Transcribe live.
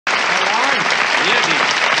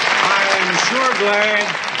sure glad.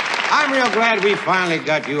 I'm real glad we finally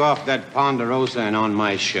got you off that Ponderosa and on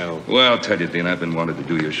my show. Well, I'll tell you, Dean, I've been wanting to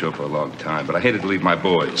do your show for a long time, but I hated to leave my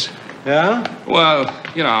boys. Yeah? Well,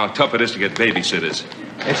 you know how tough it is to get babysitters.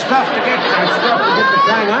 It's tough to get the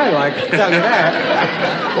kind I like, I'll tell you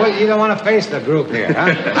that. Well, you don't want to face the group here,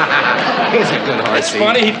 huh? He's a good horse. It's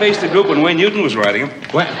funny, he faced the group when Wayne Newton was riding him.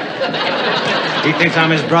 Well, he thinks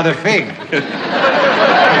I'm his brother Fig.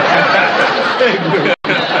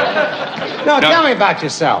 No, tell me about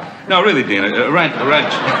yourself. No, really, Dean, a ranch.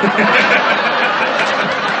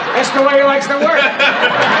 That's the way he likes to work.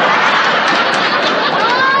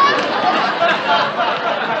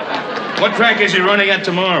 What track is he running at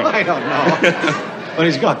tomorrow? I don't know. But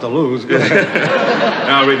he's got to lose.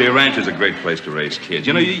 No, really, a ranch is a great place to raise kids.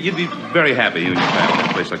 You know, you'd be very happy, you and your family, in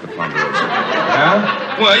a place like the Ponderosa.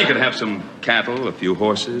 Yeah? Well, you could have some cattle, a few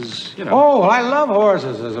horses, you know. Oh, well, I love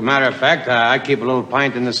horses. As a matter of fact, I keep a little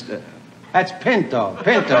pint in the... That's Pinto, not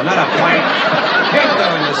a pint.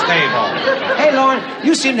 Pinto in the stable. Hey, Lorne,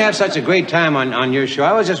 you seem to have such a great time on your show.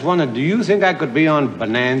 I was just wondering, do you think I could be on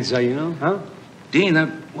Bonanza, you know, huh? Dean,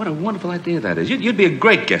 what a wonderful idea that is. You'd be a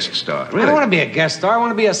great guest star, really. I don't want to be a guest star. I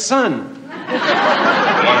want to be a son. You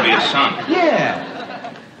want to be a son?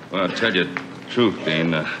 Yeah. Well, I'll tell you the truth,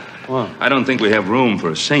 Dean. What? I don't think we have room for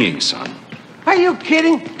a singing son. Are you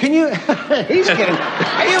kidding? Can you... He's kidding.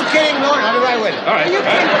 Are you kidding, Lorne? I'll be right with you. All right. Are you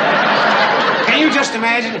kidding? Can you just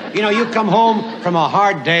imagine, you know, you come home from a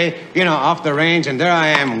hard day, you know, off the range, and there I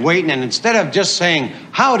am waiting, and instead of just saying,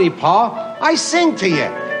 howdy, Pa, I sing to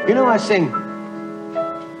you. You know, I sing...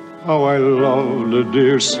 How I love the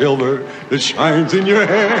dear silver that shines in your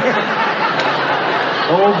hair.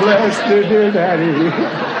 Oh, bless the dear daddy.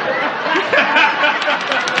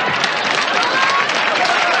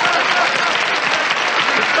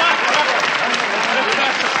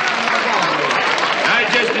 I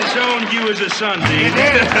just disowned you as a son, Dean.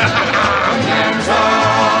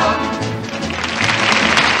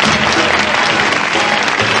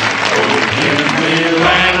 Give me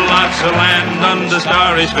land, lots of land under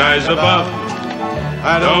starry skies above.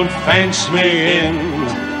 Don't fence me in.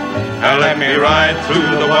 Let me ride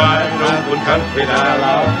through the wide open country that I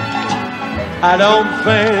love. Don't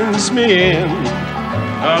fence me in.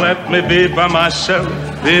 Let me be by myself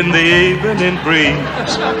in the evening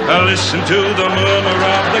breeze. Listen to the murmur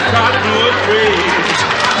of the cottonwood trees.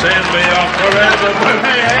 Send me off forever when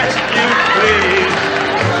I ask you, please.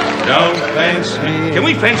 Don't fence me. Can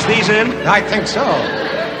we fence these in? I think so.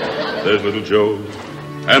 There's little Joe,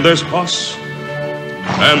 and there's Puss,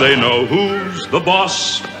 and they know who's the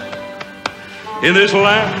boss. In this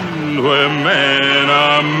land where men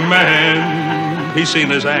are men. He's seen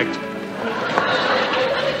this act.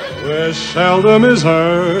 Where seldom is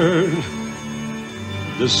heard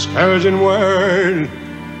discouraging word.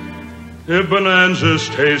 If Bonanza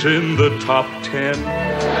stays in the top 10.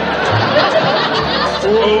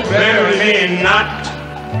 Oh, bury me not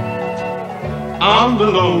on the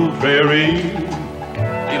lone prairie.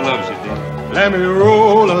 He loves you, Dean. Let me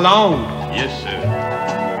roll along, Yes, sir.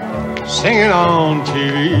 singing on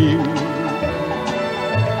TV.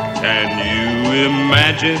 Can you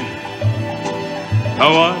imagine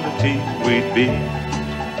how on the team we'd be?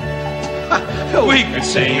 We could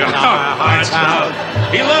sing our hearts out.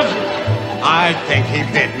 He loves it. I think he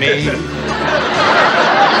bit me.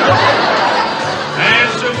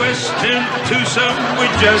 As a western twosome, we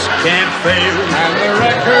just can't fail. And the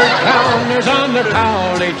record counters on the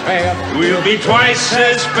Cowley Trail. We'll be twice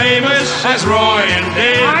as famous as Roy and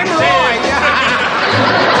Dave. I'm Roy.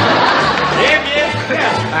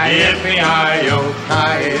 Yippee-yi-yo-ki-yay.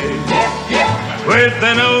 With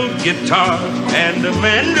an old guitar and a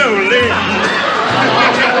mandolin.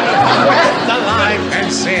 With the life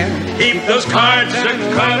and sin. Keep those cards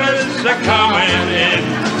and colors a-coming in.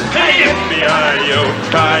 Yippee-yi-yo-ki-yay.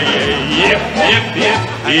 Yip, yip, yip.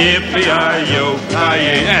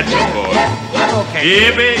 Yippee-yi-yo-ki-yay. That's it, boy. Okay.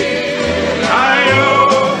 Yippee-yi-yo.